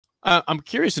I'm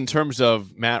curious in terms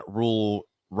of Matt Rule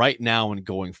right now and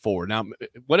going forward. Now,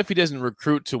 what if he doesn't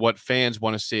recruit to what fans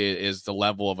want to see is the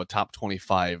level of a top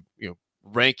 25,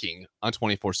 ranking on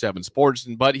 24/7 Sports,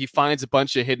 but he finds a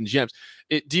bunch of hidden gems.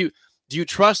 Do you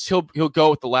trust he'll go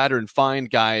with the ladder and find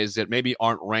guys that maybe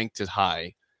aren't ranked as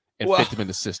high and Well, fit them in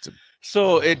the system?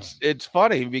 so it's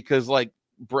funny because like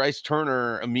Bryce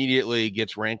Turner immediately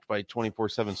gets ranked by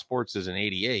 24/7 Sports as an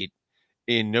 88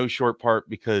 in no short part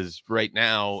because right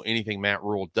now anything Matt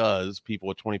Rule does, people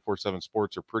at 24/7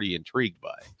 Sports are pretty intrigued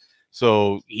by.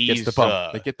 So Gets the he's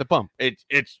bump. They get the bump.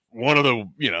 it's one of the,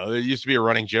 there used to be a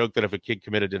running joke that if a kid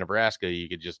committed to Nebraska, you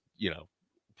could just,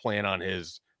 plan on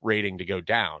his rating to go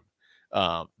down.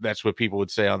 That's what people would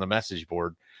say on the message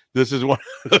board. This is one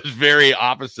of those very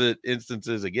opposite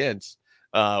instances against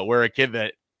where a kid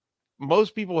that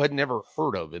most people had never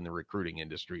heard of in the recruiting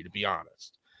industry, to be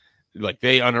honest, like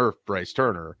they unearthed Bryce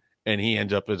Turner and he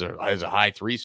ends up as a high 3